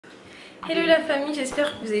Hello la famille,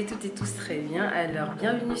 j'espère que vous allez toutes et tous très bien. Alors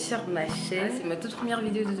bienvenue sur ma chaîne, c'est ma toute première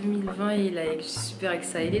vidéo de 2020 et là je suis super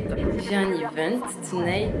excited. J'ai un event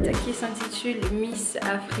tonight qui s'intitule Miss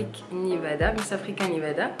Africa Nevada.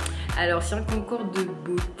 Alors c'est un concours de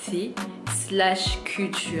beauté /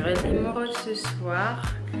 culturel et mon rôle ce soir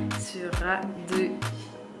sera de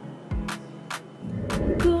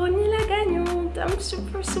couronner la gagnante. I'm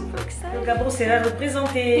super excited. Le Gabon sera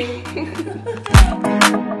représenté.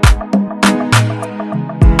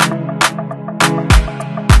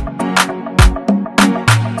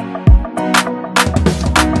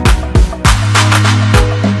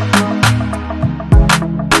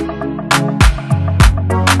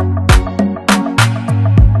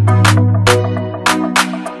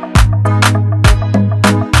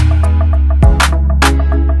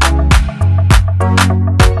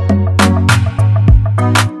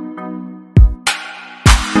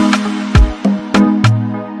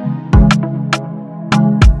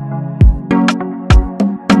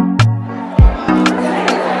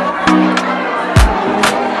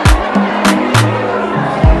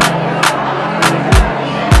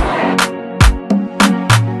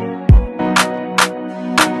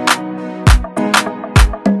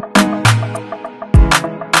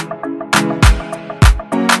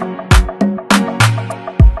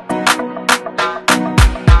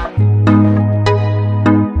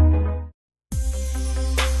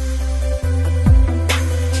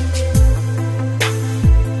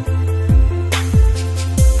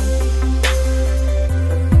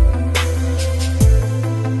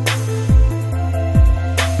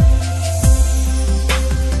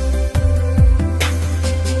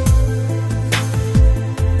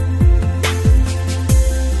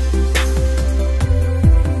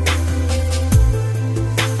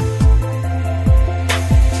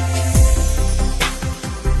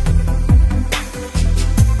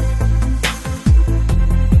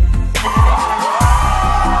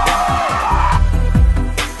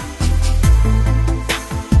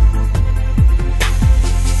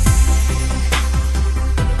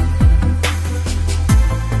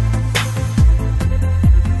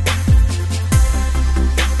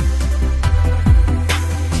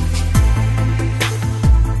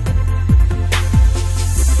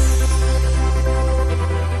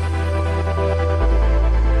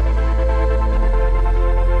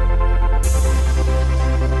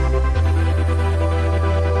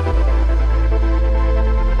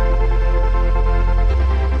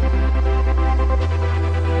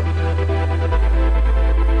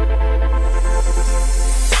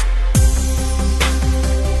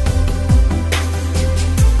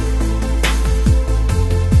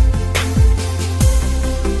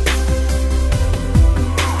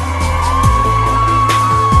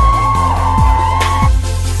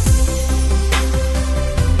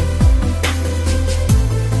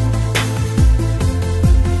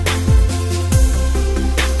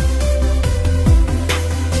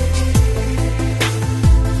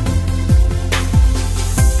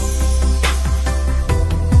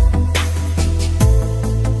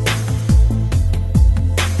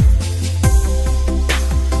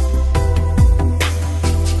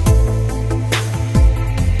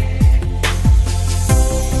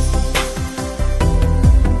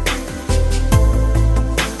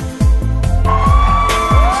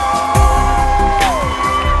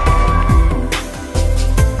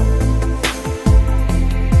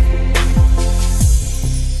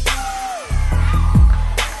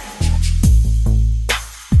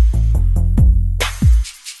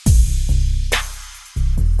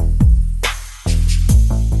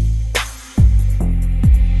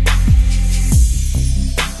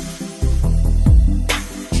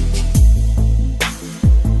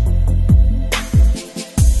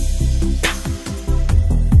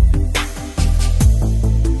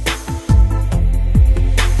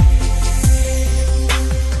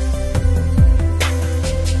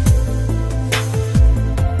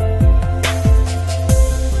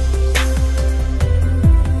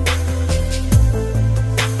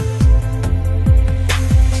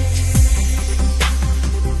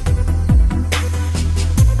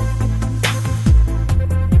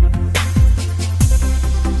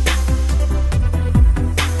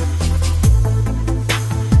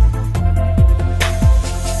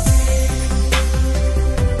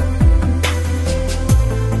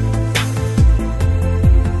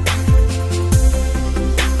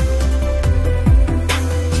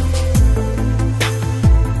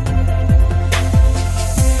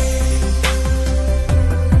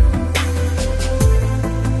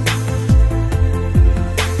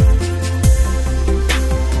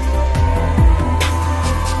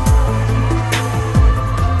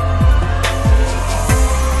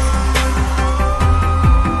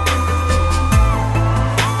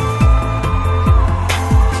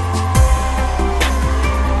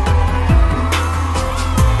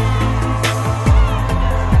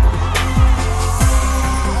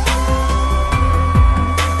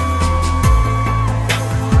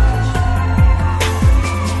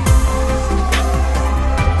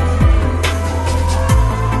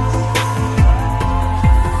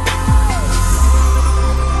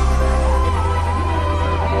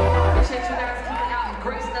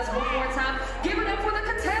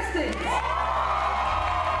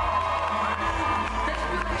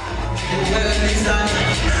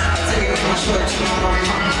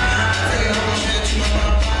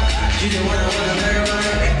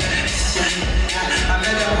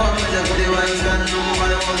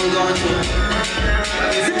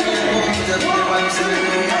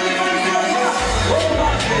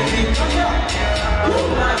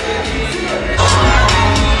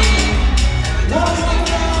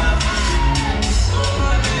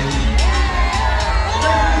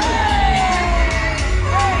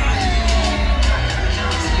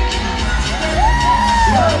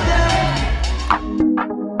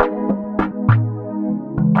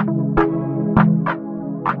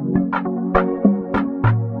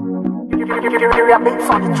 Beats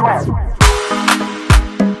on the track.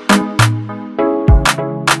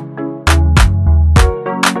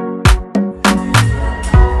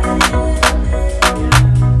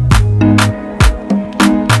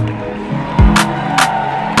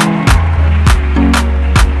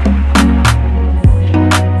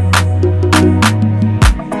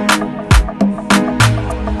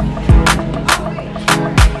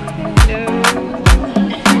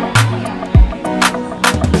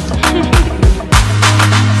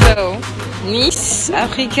 Nice,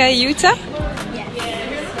 Africa, Utah.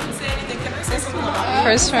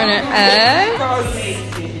 First runner up.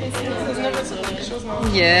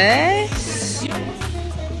 Yes.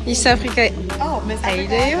 East Africa,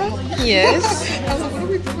 Idaho. Yes.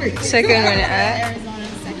 Second runner up.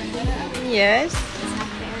 Yes.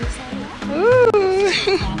 Ooh.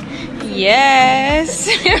 Yes.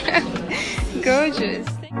 Gorgeous.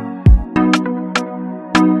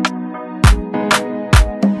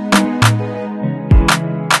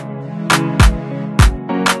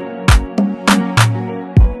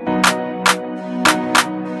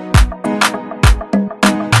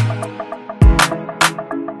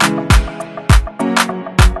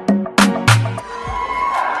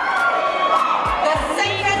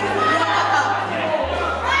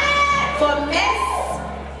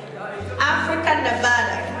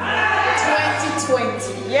 Nevada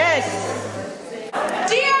 2020. Yes.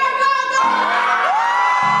 Dear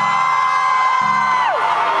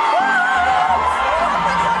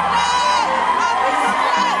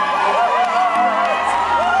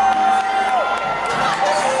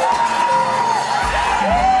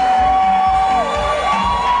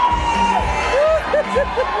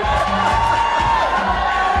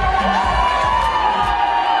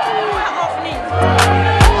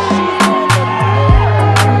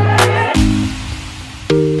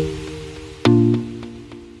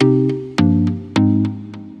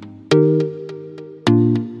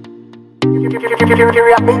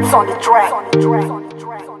Beats on the track.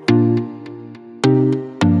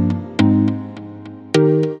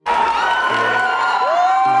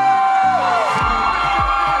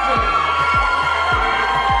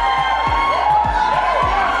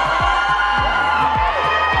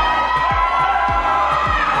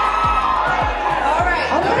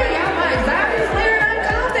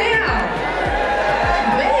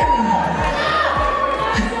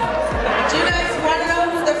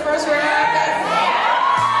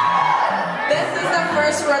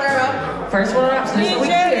 First runner-up. So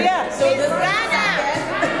Nigeria. So this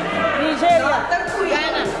Nigeria.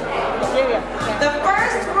 Nigeria. The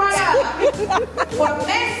first runner-up for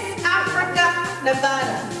Miss Africa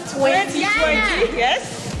Nevada 2020. Yes.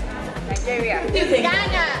 Nigeria. Nigeria.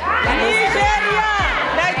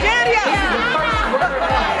 Nigeria.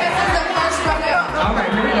 This is the first runner-up. All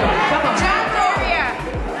right, here we go. Come on. Nigeria.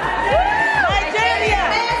 Nigeria.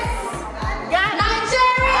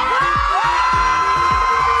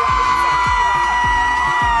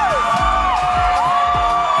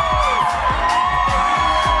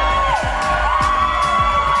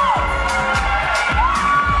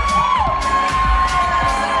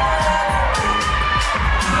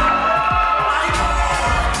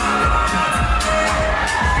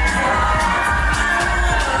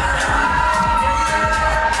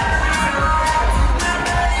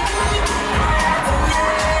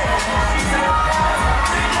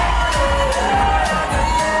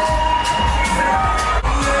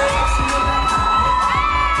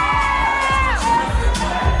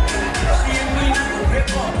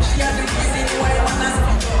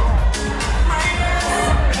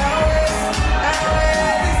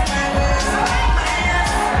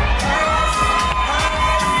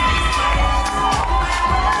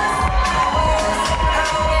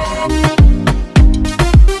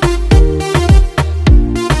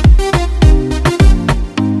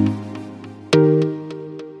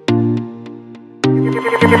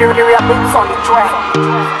 Beats on the track.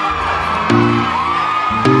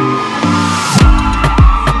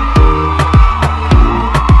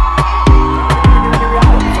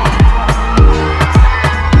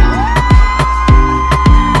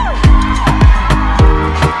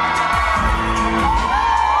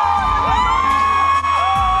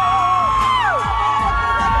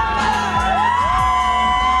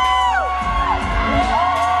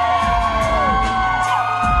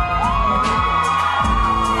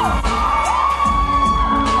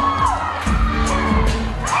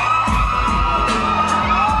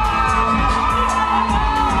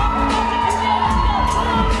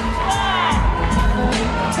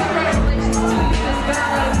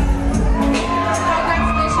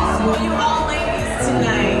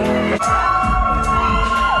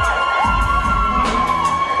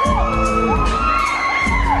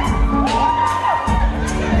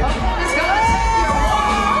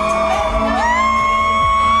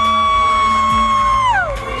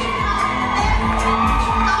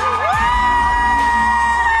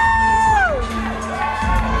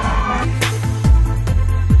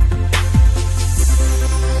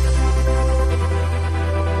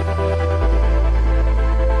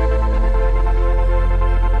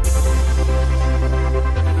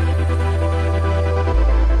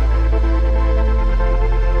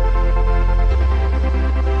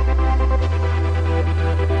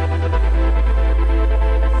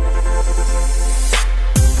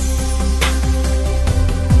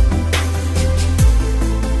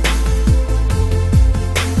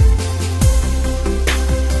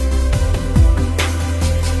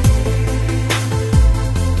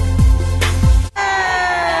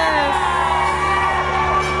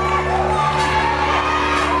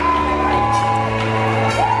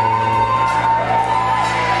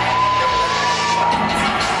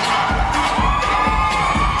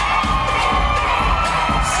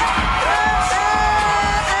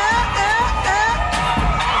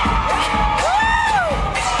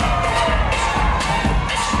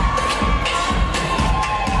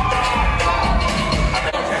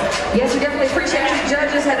 really appreciate the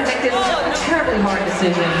judges had to make this a terribly hard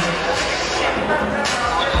decision.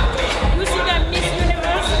 You see that Miss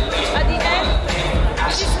Universe at the end?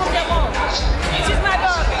 It is from Gabon.